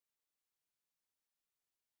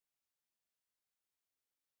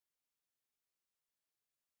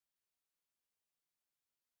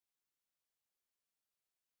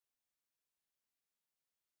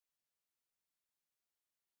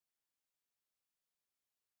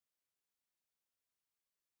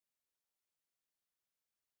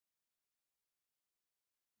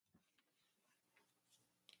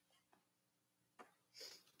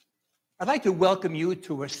I'd like to welcome you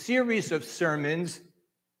to a series of sermons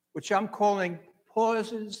which I'm calling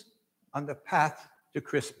Pauses on the Path to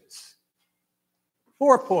Christmas.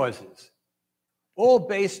 4 pauses, all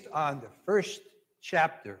based on the first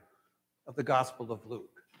chapter of the Gospel of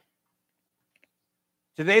Luke.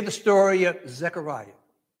 Today, the story of Zechariah.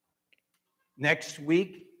 Next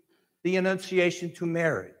week, the Annunciation to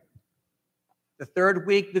Mary. The third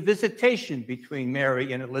week, the visitation between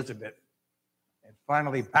Mary and Elizabeth. And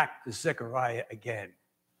finally, back to Zechariah again.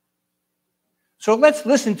 So let's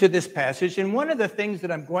listen to this passage. And one of the things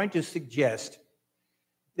that I'm going to suggest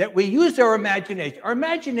that we use our imagination. Our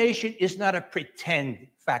imagination is not a pretend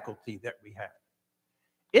faculty that we have.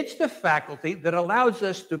 It's the faculty that allows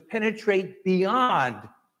us to penetrate beyond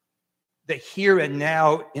the here and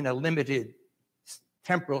now in a limited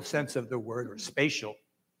temporal sense of the word, or spatial.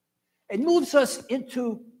 It moves us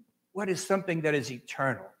into what is something that is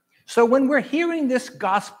eternal. So when we're hearing this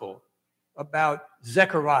gospel about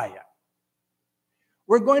Zechariah,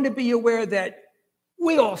 we're going to be aware that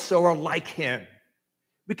we also are like him.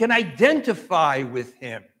 We can identify with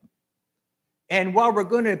him. And while we're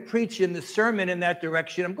going to preach in the sermon in that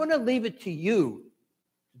direction, I'm going to leave it to you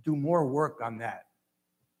to do more work on that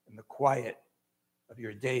in the quiet of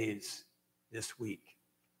your days this week.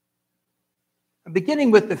 I'm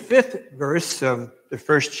beginning with the 5th verse of the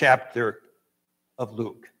first chapter of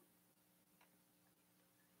Luke.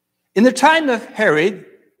 In the time of Herod,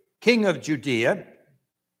 king of Judea,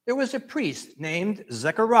 there was a priest named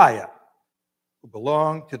Zechariah, who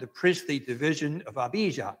belonged to the priestly division of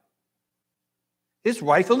Abijah. His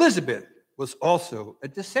wife Elizabeth was also a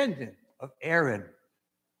descendant of Aaron.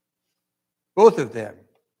 Both of them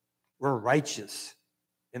were righteous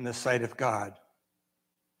in the sight of God,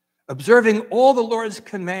 observing all the Lord's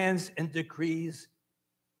commands and decrees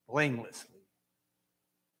blamelessly.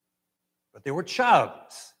 But they were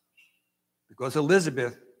childless because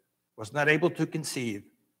Elizabeth was not able to conceive,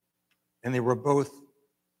 and they were both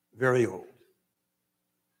very old.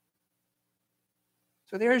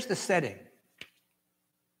 So there's the setting.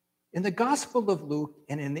 In the Gospel of Luke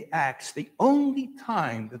and in the Acts, the only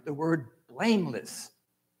time that the word blameless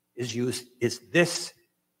is used is this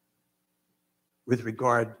with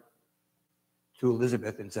regard to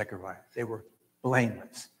Elizabeth and Zechariah. They were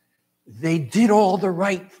blameless. They did all the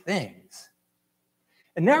right things.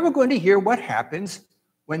 And now we're going to hear what happens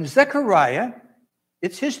when Zechariah,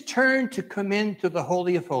 it's his turn to come into the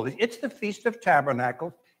Holy of Holies. It's the Feast of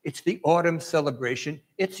Tabernacles. It's the autumn celebration.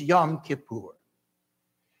 It's Yom Kippur.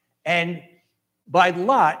 And by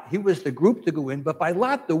lot, he was the group to go in, but by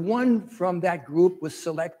lot, the one from that group was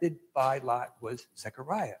selected by lot was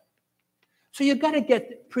Zechariah. So you've got to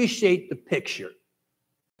appreciate the picture.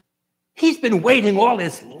 He's been waiting all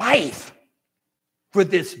his life for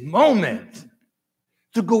this moment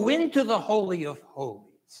to go into the Holy of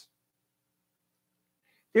Holies.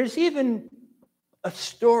 There's even a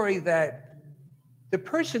story that the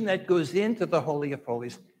person that goes into the Holy of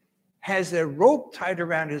Holies has a rope tied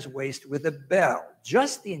around his waist with a bell,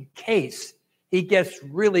 just in case he gets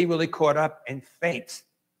really, really caught up and faints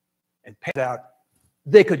and passes out.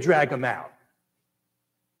 They could drag him out.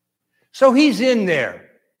 So he's in there.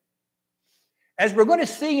 As we're going to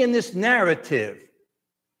see in this narrative,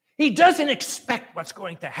 he doesn't expect what's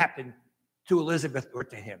going to happen to Elizabeth or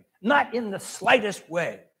to him, not in the slightest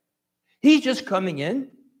way. He's just coming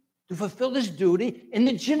in to fulfill his duty in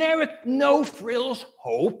the generic no-frills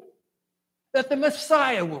hope that the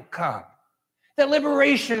Messiah will come, that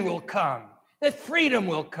liberation will come, that freedom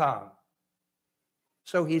will come.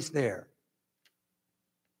 So he's there.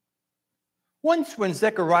 Once when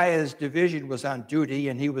Zechariah's division was on duty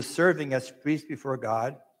and he was serving as priest before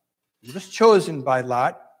God, he was chosen by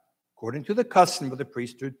lot, according to the custom of the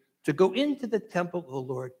priesthood, to go into the temple of the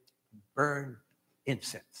Lord and burn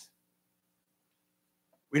incense.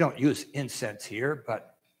 We don't use incense here,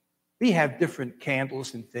 but we have different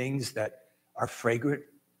candles and things that are fragrant.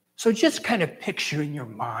 So just kind of picture in your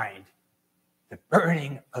mind the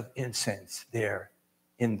burning of incense there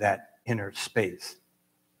in that inner space.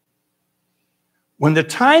 When the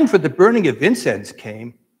time for the burning of incense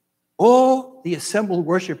came, all the assembled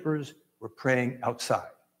worshipers were praying outside.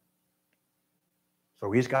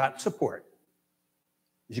 So he's got support.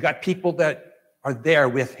 He's got people that are there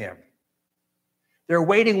with him. They're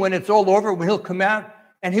waiting when it's all over, when he'll come out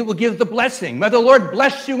and he will give the blessing. May the Lord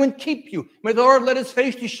bless you and keep you. May the Lord let his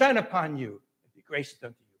face to shine upon you and be gracious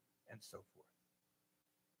unto you, and so forth.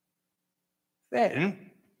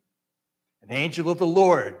 Then an angel of the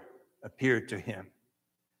Lord appeared to him,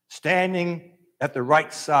 standing at the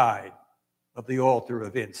right side of the altar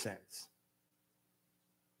of incense.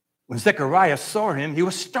 When Zechariah saw him, he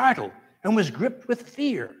was startled and was gripped with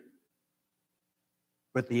fear.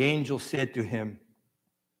 But the angel said to him,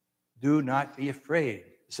 "Do not be afraid,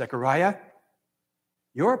 Zechariah.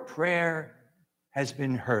 Your prayer has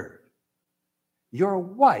been heard. Your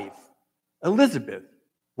wife, Elizabeth,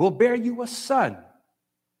 will bear you a son,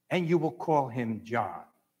 and you will call him John.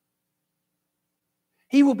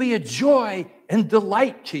 He will be a joy and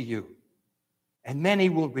delight to you, and many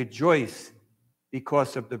will rejoice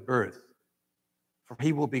because of the birth, for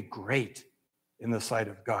he will be great in the sight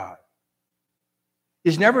of God.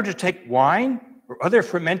 He's never to take wine or other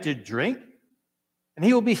fermented drink, and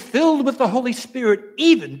he will be filled with the Holy Spirit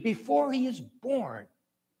even before he is born.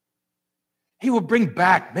 He will bring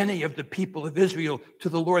back many of the people of Israel to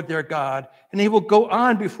the Lord their God, and he will go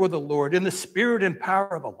on before the Lord in the spirit and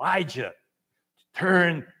power of Elijah to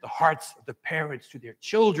turn the hearts of the parents to their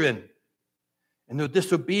children and the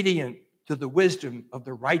disobedient to the wisdom of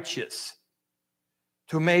the righteous,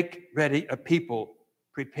 to make ready a people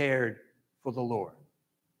prepared for the Lord."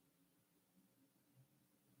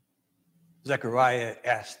 Zechariah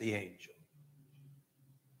asked the angel,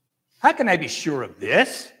 "How can I be sure of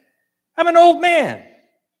this? I'm an old man,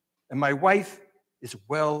 and my wife is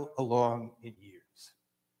well along in years."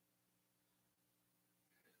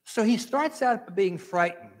 So he starts out by being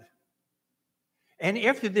frightened. And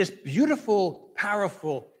after this beautiful,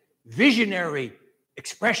 powerful, visionary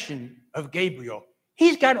expression of Gabriel,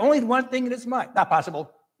 he's got only one thing in his mind. Not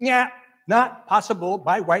possible. Yeah, not possible.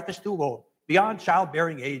 My wife is too old. Beyond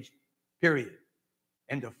childbearing age, period.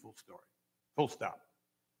 End of full story. Full stop.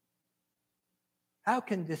 How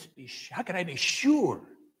can this be? How can I be sure?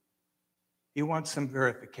 He wants some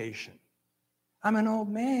verification. I'm an old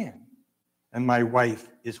man, and my wife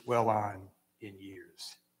is well on in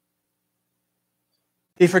years.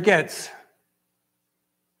 He forgets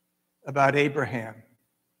about Abraham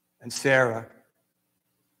and Sarah,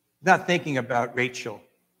 not thinking about Rachel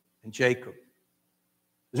and Jacob.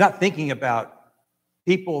 He's not thinking about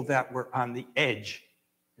people that were on the edge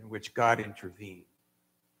in which God intervened.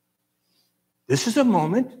 This is a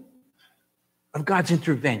moment of God's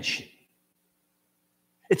intervention.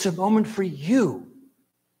 It's a moment for you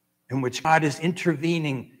in which God is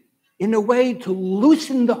intervening in a way to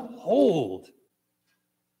loosen the hold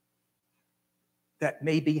that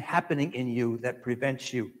may be happening in you that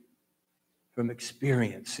prevents you from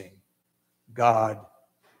experiencing God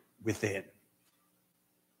within.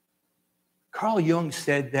 Carl Jung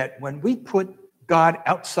said that when we put God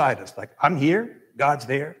outside us, like I'm here, God's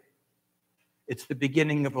there, it's the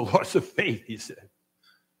beginning of a loss of faith, he said.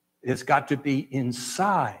 It's got to be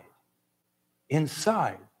inside.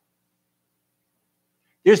 Inside.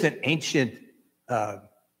 There's an ancient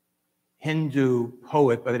Hindu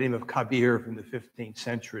poet by the name of Kabir from the 15th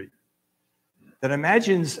century that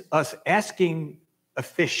imagines us asking a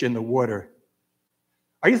fish in the water,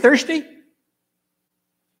 "Are you thirsty?"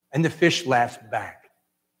 And the fish laughs back.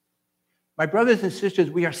 My brothers and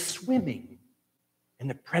sisters, we are swimming in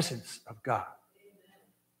the presence of God.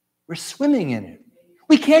 We're swimming in it.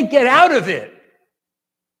 We can't get out of it.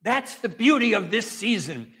 That's the beauty of this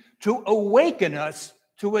season, to awaken us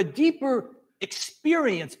to a deeper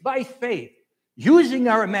experience by faith, using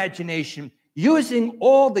our imagination, using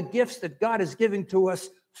all the gifts that God is giving to us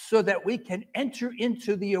so that we can enter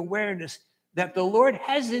into the awareness that the Lord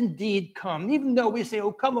has indeed come. Even though we say,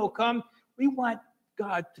 oh, come, we want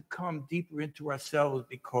God to come deeper into ourselves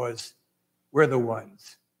because we're the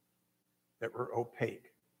ones that were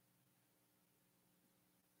opaque.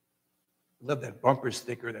 I love that bumper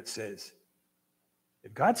sticker that says,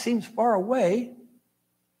 if God seems far away,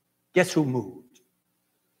 guess who moved?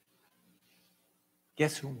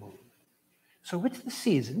 Guess who moved? So it's the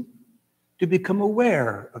season to become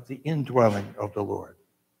aware of the indwelling of the Lord.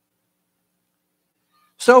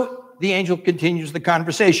 So the angel continues the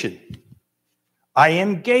conversation. I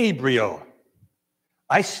am Gabriel.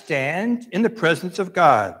 I stand in the presence of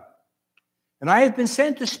God, and I have been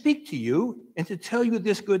sent to speak to you and to tell you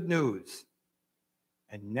this good news.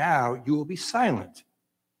 And now you will be silent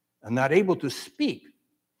and not able to speak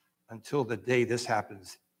until the day this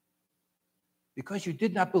happens, because you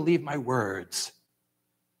did not believe my words,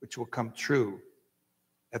 which will come true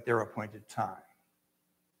at their appointed time.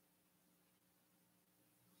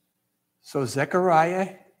 So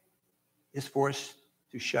Zechariah is forced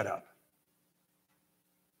to shut up.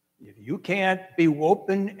 If you can't be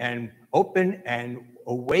open and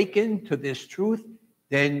awakened to this truth,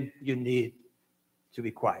 then you need to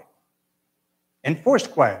be quiet.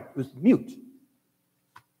 Enforced quiet was mute.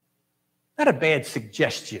 Not a bad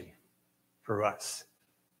suggestion for us,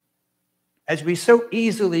 as we so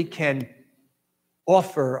easily can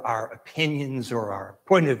offer our opinions or our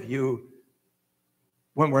point of view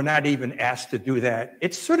when we're not even asked to do that.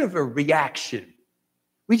 It's sort of a reaction.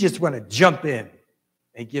 We just want to jump in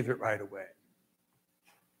and give it right away.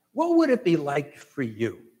 What would it be like for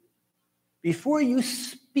you, before you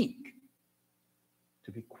speak,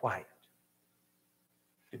 to be quiet,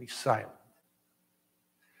 to be silent,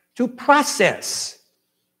 to process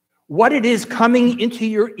what it is coming into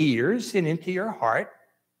your ears and into your heart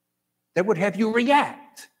that would have you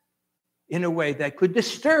react in a way that could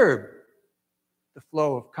disturb the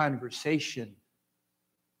flow of conversation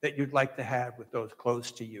that you'd like to have with those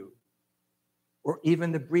close to you, or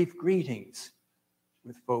even the brief greetings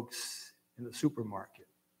with folks in the supermarket?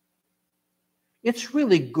 It's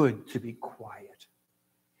really good to be quiet.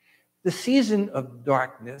 The season of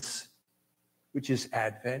darkness, which is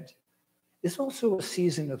Advent, is also a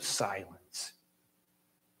season of silence.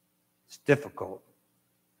 It's difficult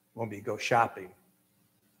when we go shopping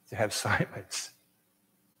to have silence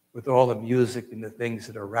with all the music and the things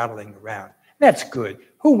that are rattling around. That's good.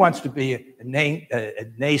 Who wants to be a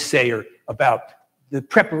naysayer about the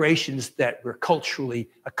preparations that we're culturally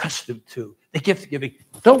accustomed to, the gift giving?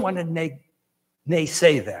 Don't want to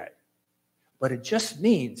naysay that. But it just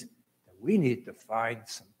means that we need to find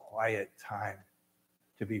some quiet time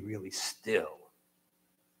to be really still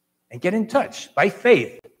and get in touch by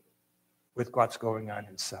faith with what's going on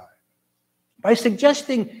inside. By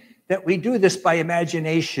suggesting that we do this by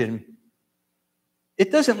imagination,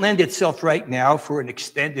 it doesn't lend itself right now for an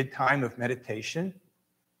extended time of meditation.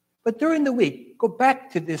 But during the week, go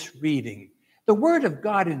back to this reading. The Word of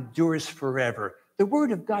God endures forever. The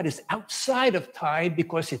Word of God is outside of time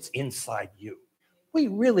because it's inside you. We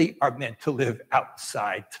really are meant to live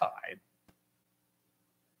outside time.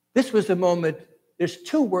 This was a moment, there's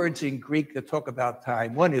two words in Greek that talk about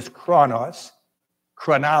time. One is chronos,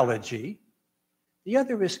 chronology. The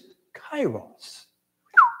other is kairos.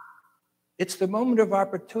 It's the moment of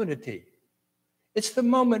opportunity. It's the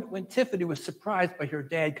moment when Tiffany was surprised by her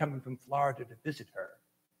dad coming from Florida to visit her.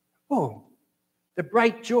 Oh, the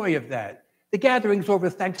bright joy of that. The gatherings over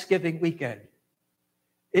Thanksgiving weekend.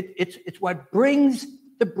 It's what brings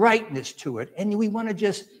the brightness to it. And we want to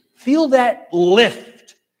just feel that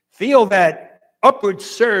lift, feel that upward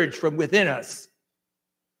surge from within us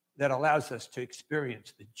that allows us to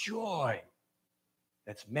experience the joy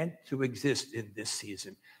that's meant to exist in this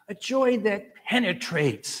season. A joy that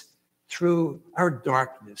penetrates through our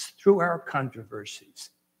darkness, through our controversies,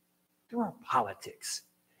 through our politics.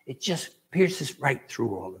 It just pierces right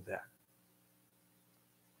through all of that.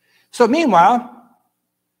 So meanwhile,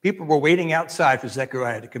 people were waiting outside for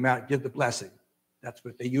Zechariah to come out and give the blessing. That's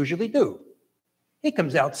what they usually do. He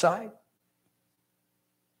comes outside.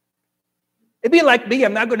 It'd be like me,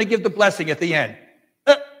 I'm not going to give the blessing at the end.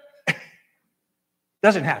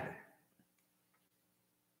 Doesn't happen.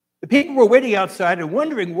 The people were waiting outside and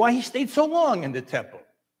wondering why he stayed so long in the temple.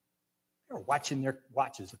 They were watching their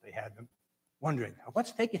watches if they had them, wondering,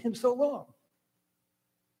 what's taking him so long?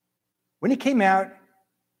 When he came out,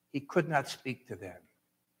 he could not speak to them.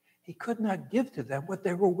 He could not give to them what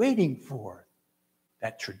they were waiting for,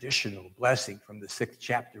 that traditional blessing from the 6th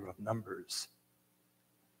chapter of Numbers.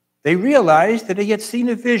 They realized that he had seen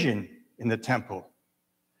a vision in the temple,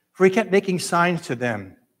 for he kept making signs to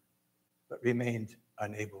them, but remained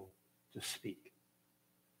unable to speak.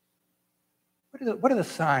 What are the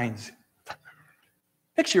signs?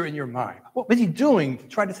 Picture in your mind. What was he doing to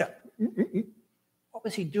try to tell? What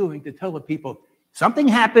was he doing to tell the people, something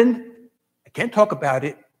happened, I can't talk about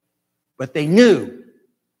it, but they knew.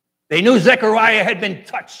 They knew Zechariah had been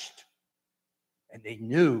touched. And they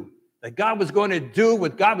knew that God was going to do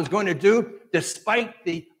what God was going to do, despite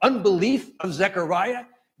the unbelief of Zechariah.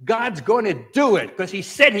 God's going to do it because he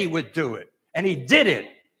said he would do it. And he did it.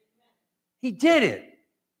 He did it.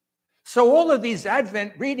 So all of these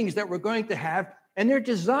Advent readings that we're going to have, and they're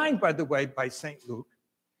designed, by the way, by St. Luke,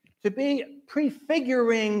 to be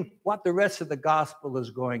prefiguring what the rest of the gospel is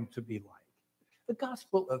going to be like. The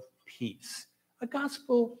gospel of peace. A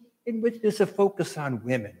gospel in which there's a focus on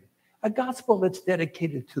women. A gospel that's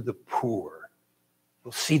dedicated to the poor.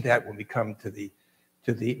 We'll see that when we come to the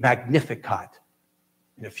Magnificat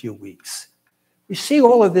in a few weeks. We see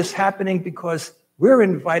all of this happening because we're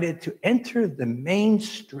invited to enter the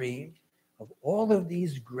mainstream of all of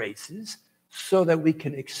these graces so that we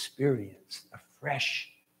can experience a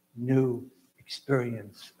fresh, new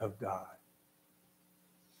experience of God.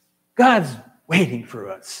 God's waiting for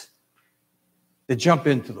us to jump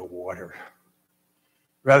into the water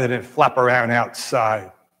rather than flop around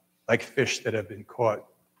outside like fish that have been caught,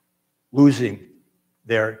 losing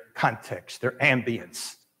their context, their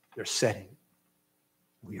ambience, their setting.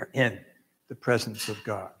 We are in the presence of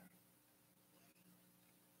God.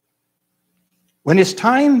 When his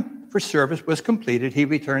time for service was completed, he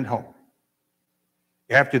returned home.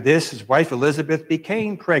 After this, his wife Elizabeth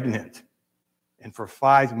became pregnant and for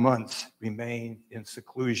 5 months remained in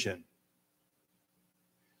seclusion.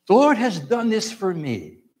 "The Lord has done this for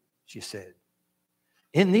me," she said.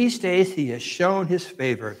 "In these days he has shown his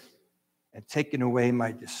favor and taken away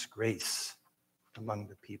my disgrace among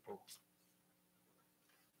the people."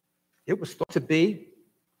 It was thought to be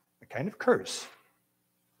a kind of curse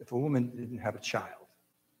if a woman didn't have a child.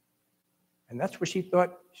 And that's where she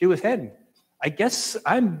thought she was heading. I guess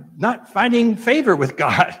I'm not finding favor with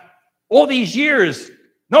God. All these years,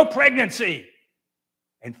 no pregnancy.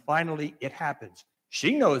 And finally, it happens.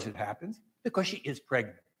 She knows it happens because she is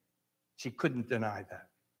pregnant. She couldn't deny that.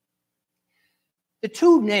 The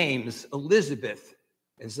two names, Elizabeth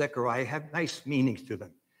and Zechariah, have nice meanings to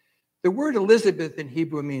them. The word Elizabeth in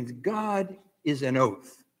Hebrew means God is an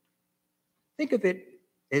oath. Think of it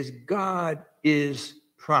as God is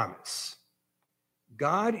promise.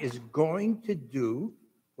 God is going to do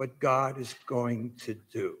what God is going to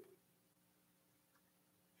do.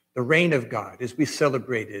 The reign of God, as we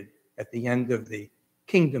celebrated at the end of the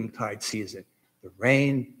Kingdom Tide season, the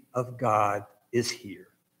reign of God is here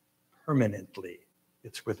permanently.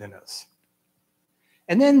 It's within us.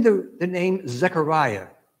 And then the name Zechariah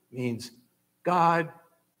means God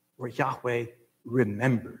or Yahweh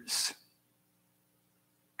remembers.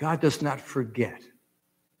 God does not forget.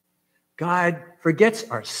 God forgets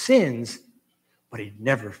our sins, but he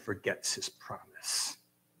never forgets his promise.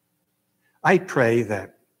 I pray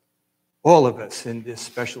that all of us in this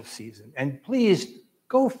special season, and please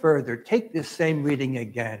go further, take this same reading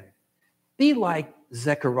again. Be like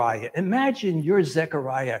Zechariah. Imagine you're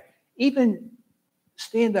Zechariah. Even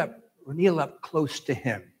stand up or kneel up close to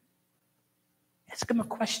him. Ask him a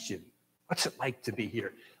question. What's it like to be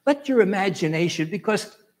here? Let your imagination,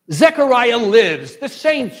 because Zechariah lives, the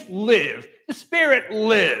saints live, the Spirit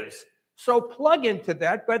lives. So plug into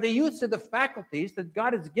that by the use of the faculties that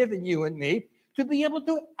God has given you and me to be able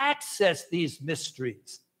to access these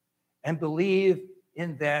mysteries and believe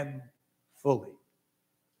in them fully.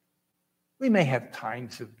 We may have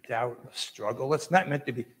times of doubt or struggle. It's not meant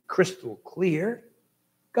to be crystal clear.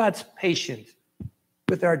 God's patient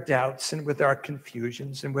with our doubts and with our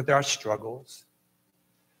confusions and with our struggles.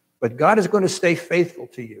 But God is going to stay faithful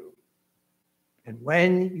to you. And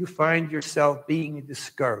when you find yourself being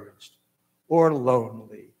discouraged or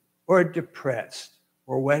lonely or depressed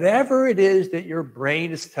or whatever it is that your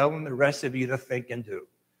brain is telling the rest of you to think and do,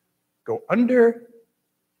 go under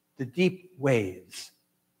the deep waves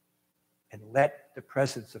and let the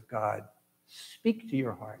presence of God speak to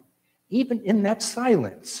your heart, even in that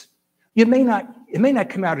silence. It may not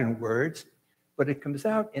come out in words, but it comes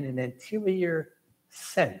out in an interior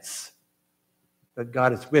sense that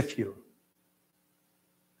God is with you,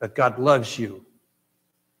 that God loves you.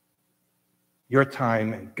 Your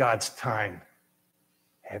time and God's time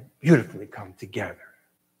have beautifully come together.